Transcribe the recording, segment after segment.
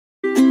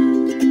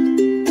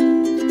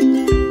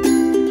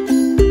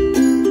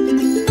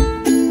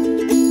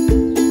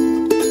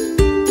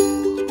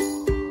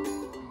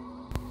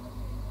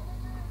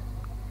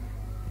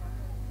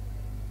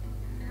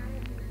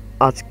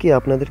আজকে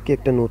আপনাদেরকে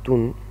একটা নতুন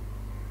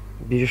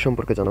বিষয়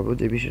সম্পর্কে জানাবো,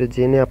 যে বিষয়টা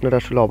জেনে আপনারা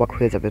আসলে অবাক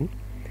হয়ে যাবেন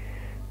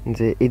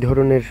যে এই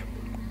ধরনের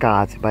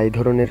কাজ বা এই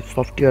ধরনের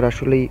সফটওয়্যার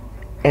আসলেই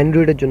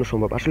অ্যান্ড্রয়েডের জন্য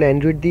সম্ভব। আসলে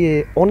অ্যান্ড্রয়েড দিয়ে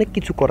অনেক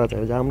কিছু করা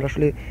যায় যা আমরা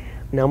আসলে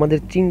আমাদের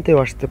চিনতেও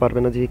আসতে পারবে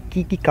না যে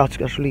কী কাজ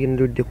আসলে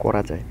অ্যান্ড্রয়েড দিয়ে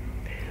করা যায়।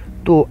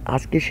 তো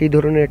আজকে সেই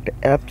ধরনের একটা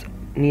অ্যাপস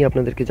নিয়ে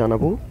আপনাদেরকে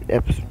জানাবো,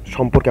 অ্যাপস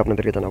সম্পর্কে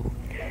আপনাদেরকে জানাবো।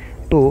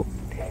 তো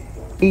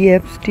এই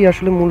অ্যাপসটি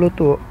আসলে মূলত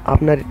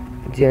আপনার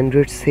যে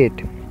অ্যান্ড্রয়েড সেট,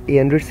 এই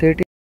অ্যান্ড্রয়েড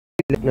সেটে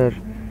আপনার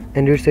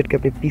অ্যান্ড্রয়েড সেটকে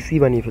আপনি পিসি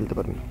বানিয়ে ফেলতে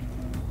পারবেন।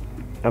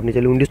 আপনি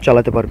চাইলে উইন্ডোজ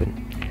চালাতে পারবেন।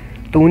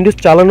 তো উইন্ডোজ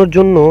চালানোর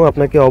জন্য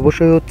আপনাকে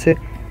অবশ্যই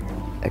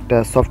একটা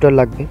সফটওয়্যার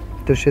লাগবে।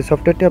 তো সেই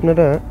সফটওয়্যারটি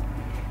আপনারা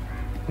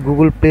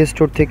গুগল প্লে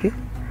স্টোর থেকে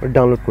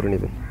ডাউনলোড করে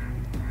নেবেন।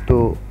 তো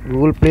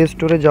গুগল প্লে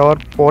স্টোরে যাওয়ার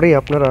পরে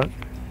আপনারা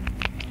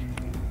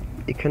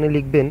এখানে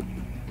লিখবেন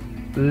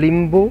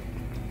লিম্বো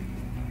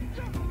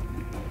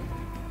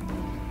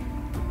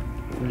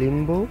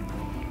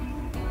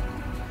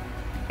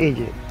এই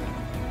যে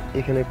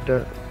এখানে একটা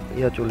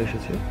চলে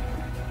এসেছে,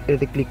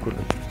 এটাতে ক্লিক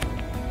করবেন।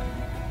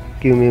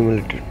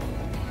 emulator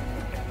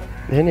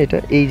দেখেন,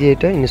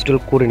 এটা ইনস্টল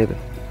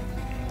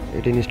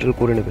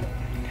করে নেবেন।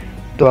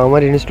 তো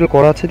আমার ইনস্টল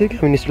করা আছে দেখে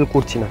আমি ইনস্টল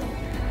করছি না।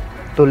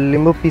 তো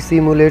লিম্বো পিসি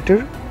এমুলেটর,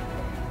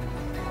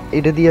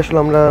 এটা দিয়ে আসলে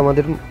আমরা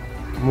আমাদের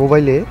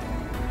মোবাইলে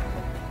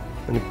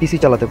পিসি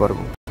চালাতে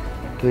পারবো।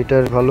 তো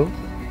এটার ভালো,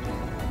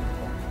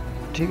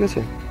 ঠিক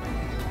আছে।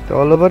 তো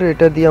অল ওভার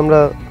এটা দিয়ে আমরা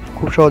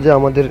খুব সহজে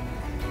আমাদের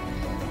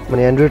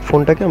অ্যান্ড্রয়েড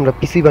ফোনটাকে আমরা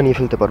পিসি বানিয়ে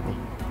ফেলতে পারবো।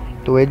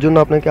 তো এর জন্য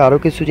আপনাকে আরও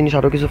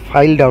কিছু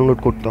ফাইল ডাউনলোড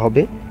করতে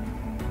হবে,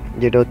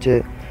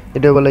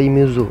 এটা বলা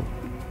ইমেজও,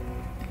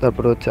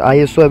 তারপরে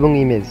আইএসও এবং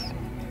ইমেজ,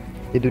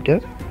 এই দুইটা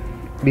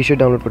বিষয়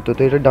ডাউনলোড করতে হবে।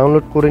 তো এটা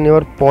ডাউনলোড করে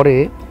নেওয়ার পরে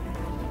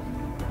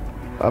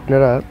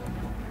আপনারা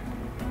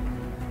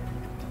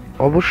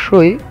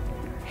অবশ্যই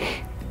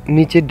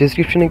নিচে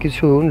ডেসক্রিপশনে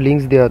কিছু লিঙ্ক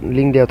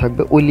দেওয়া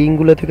থাকবে। ওই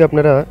লিঙ্কগুলো থেকে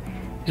আপনারা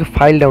কিছু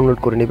ফাইল ডাউনলোড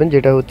করে নেবেন,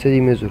 যেটা হচ্ছে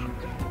ইমেজর,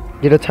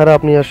 যেটা ছাড়া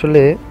আপনি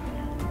আসলে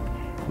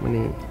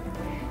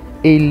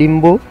এই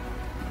লিম্বো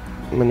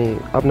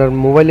আপনার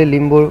মোবাইলে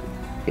লিম্বো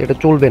এটা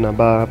চলবে না,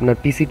 বা আপনার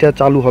পিসিটা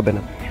চালু হবে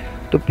না।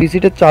 তো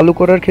পিসিটা চালু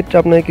করার ক্ষেত্রে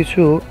আপনার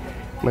কিছু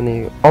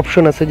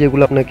অপশন আছে,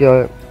 যেগুলো আপনাকে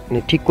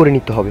ঠিক করে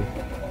নিতে হবে,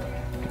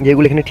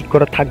 যেগুলো এখানে ঠিক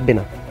করা থাকবে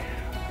না।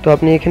 তো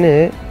আপনি এখানে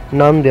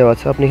নাম দেওয়া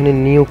আছে, আপনি এখানে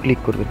নিউ ক্লিক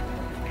করবেন।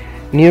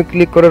 নিউ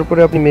ক্লিক করার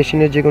পরে আপনি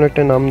মেশিনের যে কোনো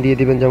একটা নাম দিয়ে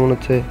দিবেন, যেমন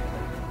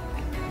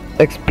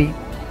এক্সপি,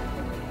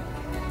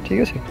 ঠিক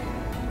আছে,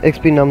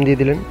 এক্সপি নাম দিয়ে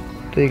দিলেন।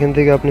 তো এখান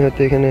থেকে আপনি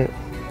হয়তো এখানে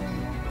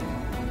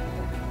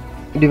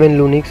ডিভাইন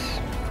লুনিক্স,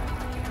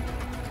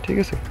 ঠিক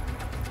আছে।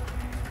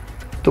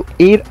 তো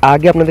এর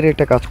আগে আপনাদের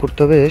একটা কাজ করতে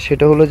হবে,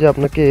 সেটা হলো যে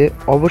আপনাকে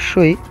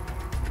অবশ্যই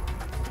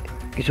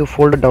কিছু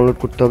ফোল্ডার ডাউনলোড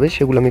করতে হবে।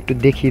 সেগুলো আমি একটু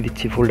দেখিয়ে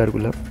দিচ্ছি।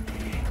 ফোল্ডারগুলো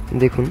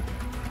দেখুন,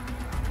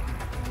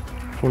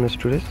 ফোন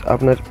স্টোরেজ,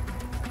 আপনার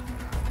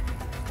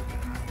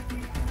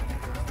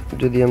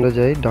যদি আমরা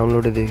যাই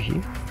ডাউনলোডে দেখি,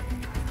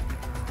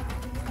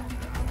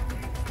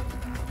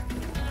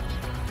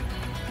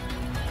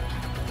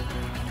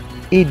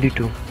 এই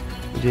দুটো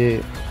যে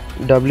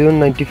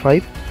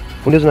w95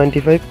 উইন্ডোজ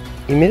 95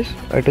 ইমেজ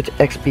আর এটা হচ্ছে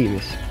এক্সপি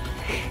ইমেজ,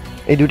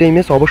 এই দুটো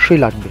ইমেজ অবশ্যই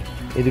লাগবে।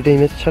 এই দুটো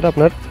ইমেজ ছাড়া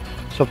আপনার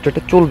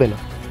সফটওয়্যারটা চলবে না।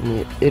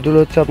 এগুলো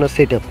হচ্ছে আপনার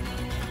সেট আপ।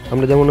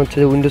 আমরা যেমন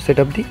যে উইন্ডোজ সেট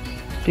আপ দিই,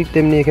 ঠিক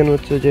তেমনি এখানে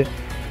যে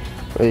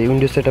এই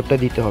উইন্ডোজ সেট আপটা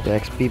দিতে হবে।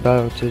 এক্সপি বা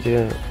যে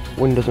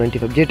উইন্ডোজ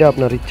 95, যেটা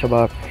আপনার ইচ্ছা,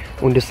 বা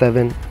উইন্ডোজ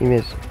 7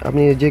 ইমেজ,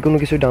 আপনি যে কোনো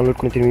কিছু ডাউনলোড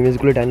করে নিতে,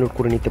 ইমেজগুলো ডাউনলোড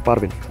করে নিতে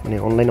পারবেন।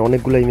 অনলাইনে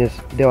অনেকগুলো ইমেজ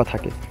দেওয়া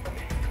থাকে।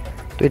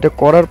 তো এটা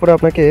করার পরে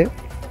আপনাকে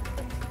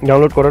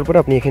ডাউনলোড করার পরে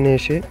আপনি এখানে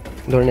এসে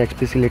ধরেন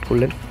এক্সপি সিলেক্ট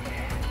করলেন।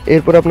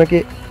 এরপর আপনাকে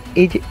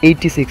এই যে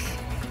 86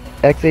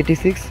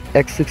 x86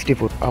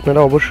 x64, আপনারা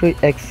অবশ্যই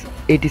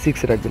x86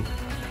 রাখবেন,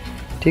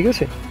 ঠিক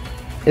আছে।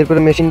 এরপরে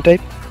মেশিন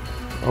টাইপ,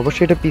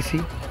 অবশ্যই এটা পিসি,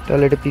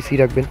 তাহলে এটা পিসি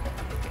রাখবেন।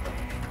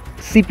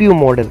 সিপিইউ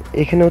মডেল,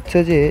 এখানে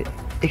যে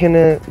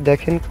এখানে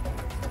দেখেন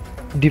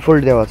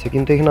ডিফল্ট দেওয়া আছে,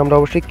 কিন্তু এখানে আমরা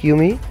অবশ্যই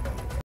কিউমি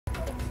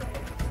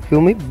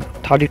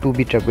 32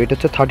 বিট রাখবো। এটা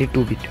হচ্ছে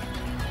 32 বিট,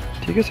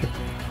 ঠিক আছে।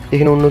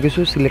 এখানে অন্য কিছু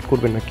সিলেক্ট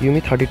করবেন না, কিউমি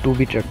 32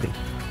 বিট রাখবেন,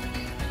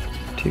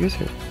 ঠিক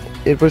আছে।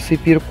 এরপর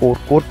সিপিইউর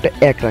কোডটা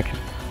 1 রাখেন,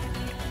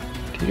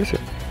 ঠিক আছে।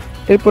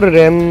 এরপরে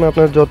র্যাম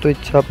আপনার যত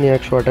ইচ্ছা, আপনি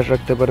 128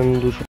 রাখতে পারেন,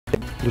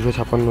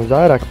 256, যা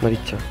রাখ আপনার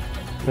ইচ্ছা।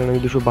 আমি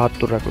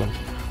 272 রাখলাম।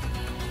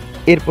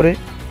 এরপরে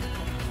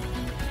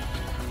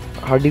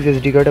হার্ড ডিস্ক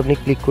এসডি কার্ড আপনি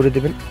ক্লিক করে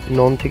দেবেন,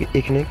 নন থেকে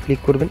এখানে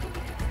ক্লিক করবেন,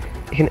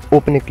 এখানে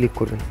ওপেনে ক্লিক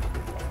করবেন।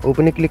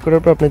 ওপেনে ক্লিক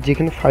করার পর আপনার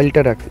যেখানে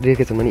ফাইলটা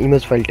রেখেছেন,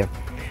 ইমেজ ফাইলটা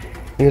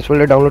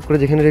ডাউনলোড করে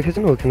যেখানে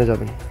রেখেছেন ওখানে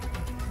যাবেন।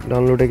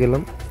 ডাউনলোডে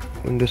গেলাম,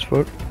 উইন্ডোজ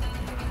 4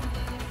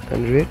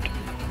 অ্যান্ড্রয়েড,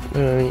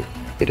 আমি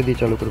এটা দিয়ে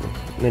চালু করবো,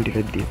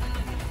 95 দিয়ে,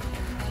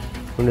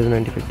 উইন্ডোজ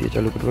 95 দিয়ে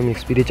চালু করবো। আমি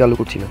এক্সপি দিয়ে চালু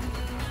করছি না।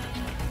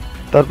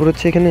 তারপর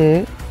এখানে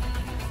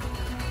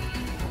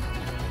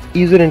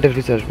ইউজার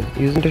ইন্টারফেসে আসবেন।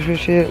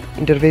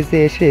 ইন্টারফেসে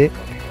এসে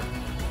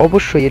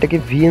অবশ্যই এটাকে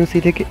ভিএনসি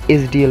থেকে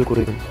এসডিএল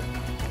করে দেবেন,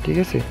 ঠিক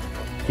আছে।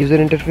 ইউজার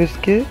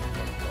ইন্টারফেসকে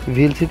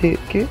ভিএলসি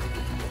থেকে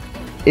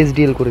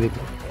এসডিএল করে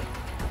দেবেন।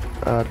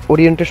 আর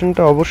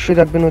ওরিয়েন্টেশনটা অবশ্যই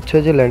রাখবেন হচ্ছে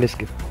যে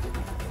ল্যান্ডস্কেপ,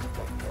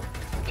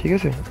 ঠিক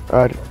আছে,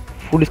 আর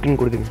ফুল স্ক্রিন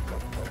করে দেবেন,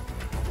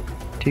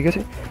 ঠিক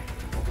আছে।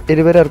 এর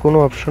বাইরে আর কোনো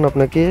অপশন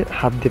আপনাকে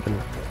হাত দেবে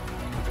না,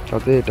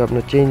 যাতে এটা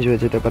আপনার চেঞ্জ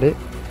হয়ে যেতে পারে,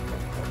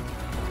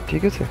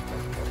 ঠিক আছে।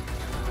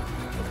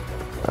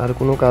 আর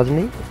কোনো কাজ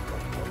নেই,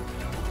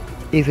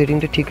 এই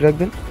সেটিংটা ঠিক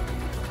রাখবেন,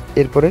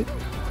 এরপরে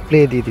প্লে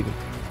দিয়ে দিবেন।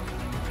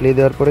 প্লে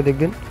দেওয়ার পরে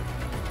দেখবেন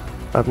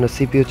আপনার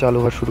সিপিইউ চালু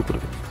হওয়া শুরু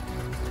করবে,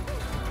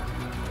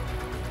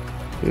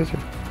 ঠিক আছে।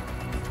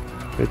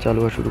 চালু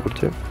হওয়া শুরু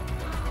করছে,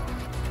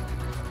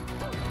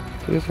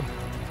 ঠিক আছে,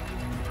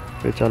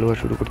 চালু হওয়া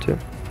শুরু করছে,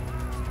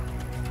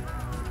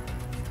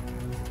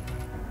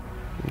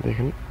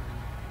 দেখেন।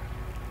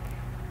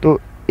 তো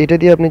এটা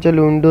দিয়ে আপনি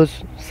চাইলে উইন্ডোজ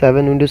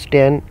 7, উইন্ডোজ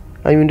 10,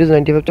 আমি উইন্ডোজ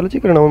 95 চালাচ্ছি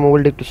কারণ আমার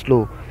মোবাইলটা একটু স্লো,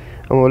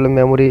 আমার মোবাইলের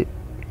মেমোরি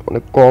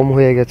অনেক কম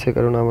হয়ে গেছে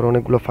কারণ আমার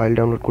অনেকগুলো ফাইল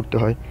ডাউনলোড করতে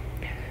হয়।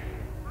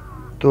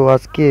 তো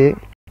আজকে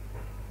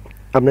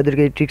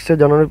আপনাদেরকে এই ট্রিক্সটা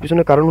জানানোর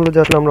পিছনে কারণ হলো যে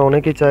আসলে আমরা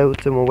অনেকেই চাই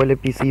হচ্ছে মোবাইলে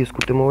পিসি ইউজ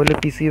করতে, মোবাইলে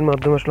পিসির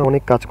মাধ্যমে আসলে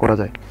অনেক কাজ করা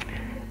যায়,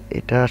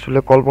 এটা আসলে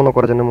কল্পনা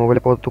করা যায় না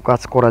মোবাইলে কত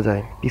কাজ করা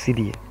যায় পিসি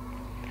দিয়ে।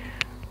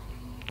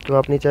 তো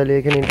আপনি চাইলে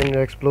এখানে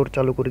ইন্টারনেট এক্সপ্লোর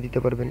চালু করে দিতে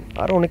পারবেন,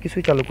 আরও অনেক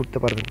কিছুই চালু করতে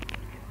পারবেন,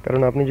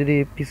 কারণ আপনি যদি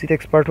পিসিতে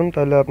এক্সপার্ট হন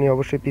তাহলে আপনি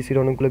অবশ্যই পিসির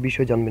অনেকগুলো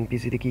বিষয় জানবেন,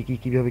 পিসিতে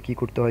কীভাবে কী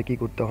করতে হয়, কী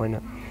করতে হয় না,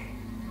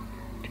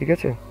 ঠিক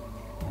আছে।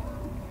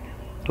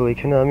 তো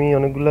এখানে আমি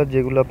অনেকগুলো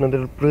যেগুলো আপনাদের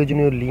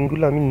প্রয়োজনীয়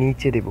লিঙ্কগুলো আমি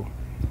নিচে দেব,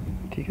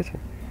 ঠিক আছে।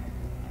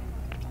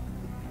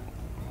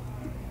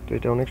 তো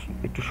এটা অনেক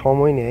একটু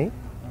সময় নেয়,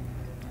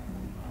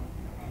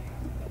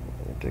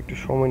 এটা একটু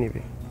সময়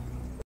নেবে।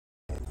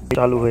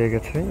 চালু হয়ে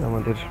গেছে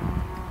আমাদের,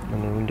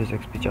 মানে উইন্ডোজ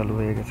এক্সপি চালু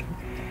হয়ে গেছে,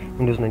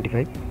 উইন্ডোজ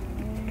 95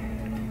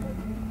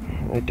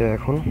 এটা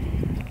এখন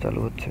চালু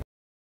হচ্ছে।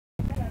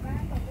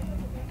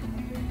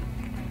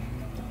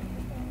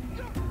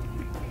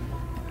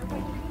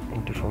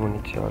 একটু সময়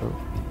নিচ্ছে আরও।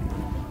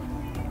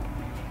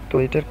 তো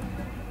এটার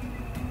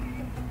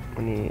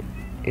মানে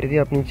এটা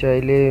দিয়ে আপনি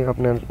চাইলে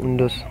আপনার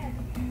উইন্ডোজ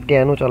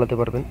 10ও চালাতে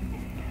পারবেন।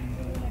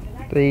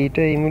 তো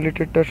এইটা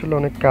ইমুলেটরটা আসলে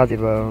অনেক কাজের,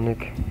 বা অনেক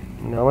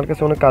মানে আমার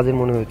কাছে অনেক কাজের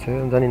মনে হয়েছে,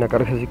 জানি না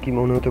কারোর কাছে কী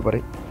মনে হতে পারে।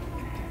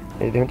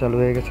 এই দেখেন চালু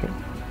হয়ে গেছে,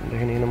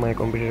 দেখেন এখানে মাই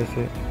কম্পিউটার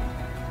আছে,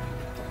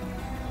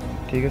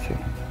 ঠিক আছে।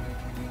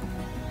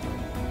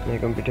 মাই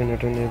কম্পিউটার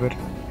নেটওয়ার্ক এবার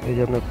এই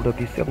যে আপনার পুরো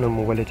পিসি আপনার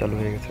মোবাইলে চালু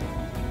হয়ে গেছে।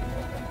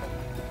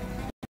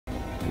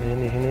 দেখেন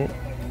এখানে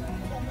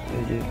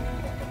এই যে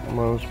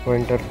মাউস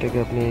পয়েন্টার থেকে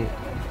আপনি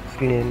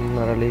স্ক্রিনে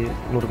নাড়ালে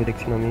নড়বে,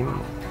 দেখছেন আমি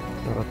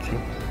নাড়াচ্ছি,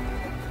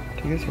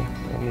 ঠিক আছে।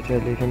 আপনি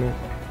চাইলে এখানে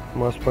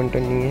মাউস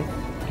পয়েন্টার নিয়ে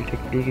দুইটা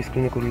ক্লিক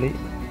স্ক্রিনে করলেই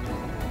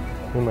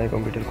মাই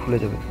কম্পিউটার খুলে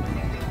যাবে।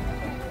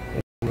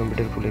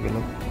 কম্পিউটার খুলে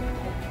গেলাম,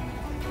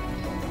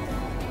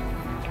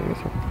 ঠিক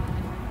আছে।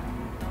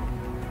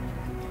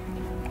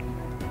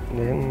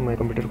 দেখেন মাই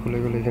কম্পিউটার খুলে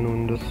গেলে এখানে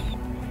উইন্ডোজ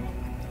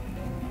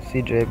সি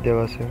ড্রাইভ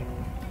দেওয়া আছে,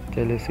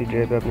 চাইলে সি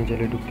ড্রাইভে আপনি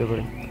চাইলে ঢুকতে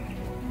পারেন,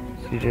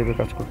 সি ড্রাইভে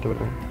কাজ করতে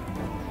পারবেন,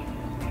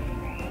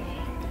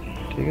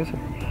 ঠিক আছে।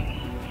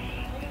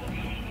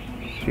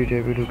 সি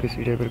ড্রাইভে ঢুকে সি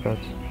ড্রাইভের কাজ,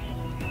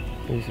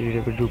 এই সি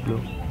ড্রাইভে ঢুকলো,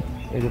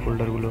 এই যে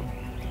ফোল্ডারগুলো।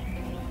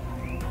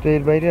 তো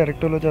এর বাইরে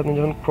আরেকটা হলো যে আপনি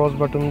যখন ক্রস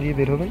বাটন দিয়ে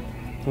বের হবেন,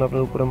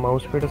 আপনার উপরে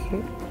মাউস প্যাড আছে,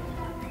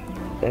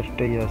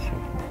 একটা ইয়ে আছে,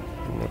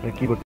 আপনার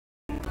কিবোর্ড,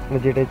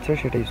 যেটা ইচ্ছা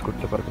সেটা ইউজ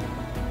করতে পারবেন,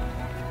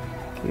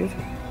 ঠিক আছে।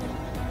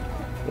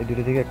 এই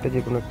দুটো থেকে একটা যে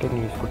কোনো একটা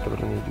ইউজ করতে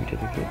পারবেন, এই দুইটা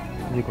থেকে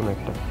যে কোনো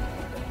একটা,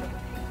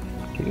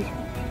 ঠিক আছে,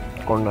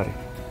 কর্নারে।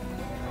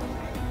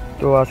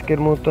 তো আজকের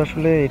মতো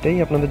আসলে এটাই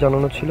আপনাদের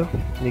জানানো ছিল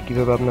যে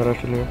কীভাবে আপনারা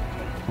আসলে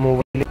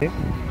মোবাইলে,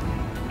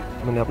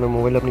 মানে আপনার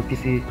মোবাইলে আপনি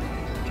পিসি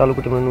চালু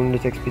করতে পারবেন,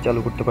 উইন্ডোজ এক্সপি চালু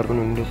করতে পারবেন,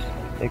 উইন্ডোজ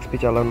এক্সপি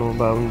চালানো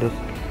বা উইন্ডোজ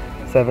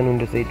 7,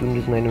 উইন্ডোজ 8,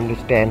 উইন্ডোজ 9,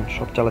 উইন্ডোজ 10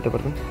 সব চালাতে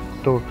পারবেন।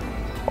 তো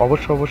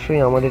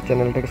অবশ্যই আমাদের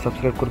চ্যানেলটাকে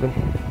সাবস্ক্রাইব করবেন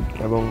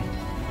এবং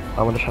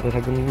আমাদের সাথে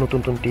থাকবেন, নতুন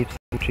নতুন টিপস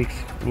ট্রিক্স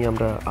নিয়ে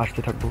আমরা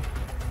আসতে থাকবো,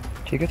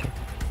 ঠিক আছে।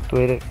 তো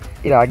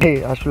এর আগে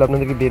আসলে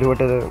আপনাদেরকে বের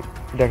হওয়াটা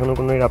দেখানোর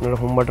কোনো, আপনারা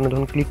হোম বাটনে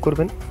যখন ক্লিক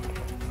করবেন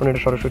তখন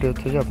এটা সরাসরি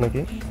হচ্ছে যে আপনাকে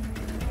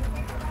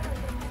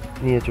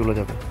নিয়ে চলে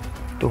যাবে।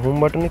 তো হোম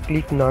বাটনে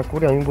ক্লিক না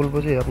করে আমি বলবো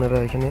যে আপনারা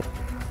এখানে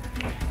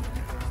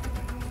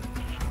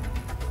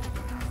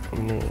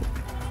মানে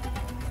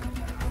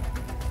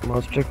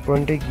মাউস ট্র্যাক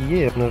পয়েন্টে গিয়ে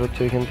আপনার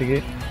হচ্ছে এখান থেকে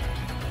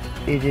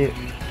এই যে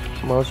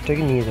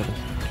মাউসটাকে নিয়ে যাবেন,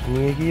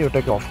 নিয়ে গিয়ে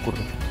ওটাকে অফ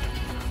করবেন।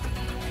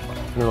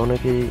 আপনার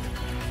অনেকেই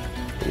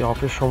এই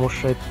অফের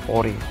সমস্যায়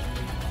পড়ে,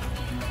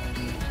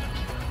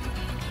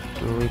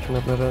 তো এখানে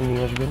আপনারা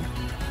নিয়ে আসবেন,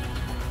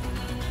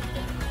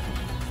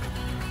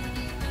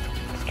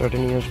 স্টার্টে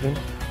নিয়ে আসবেন,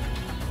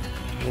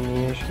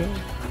 নিয়ে এসে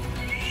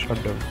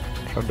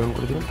শাটডাউন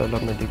করে দেবেন, তাহলে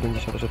আপনার দেখবেন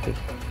যে সাথে সাথে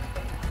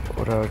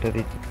ওরা ওটা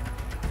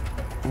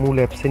মূল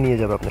অ্যাপসে নিয়ে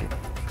যাবে। আপনার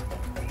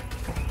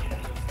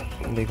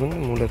দেখুন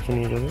মূল অ্যাপসে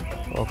নিয়ে যাবে,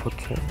 অফ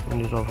হচ্ছে,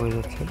 উইন্ডোজ অফ হয়ে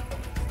যাচ্ছে,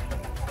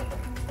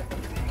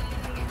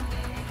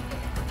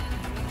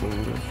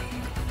 উইন্ডোজ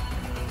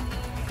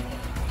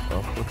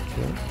অফ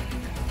হচ্ছে,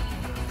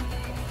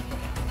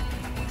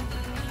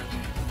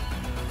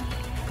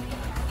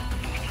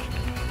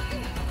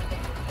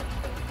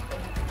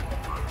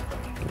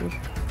 ঠিক আছে।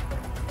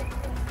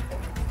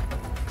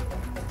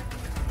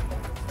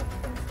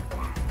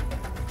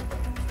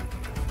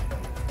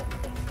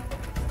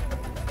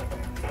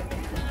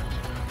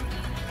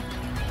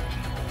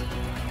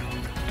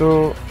 তো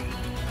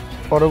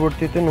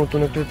পরবর্তীতে নতুন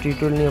একটা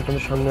টিউটোরিয়াল নিয়ে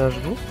আপনাদের সামনে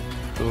আসব।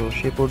 তো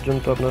সে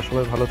পর্যন্ত আপনারা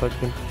সবাই ভালো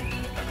থাকবেন,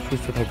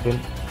 সুস্থ থাকবেন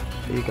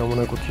এই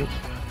কামনা করছি।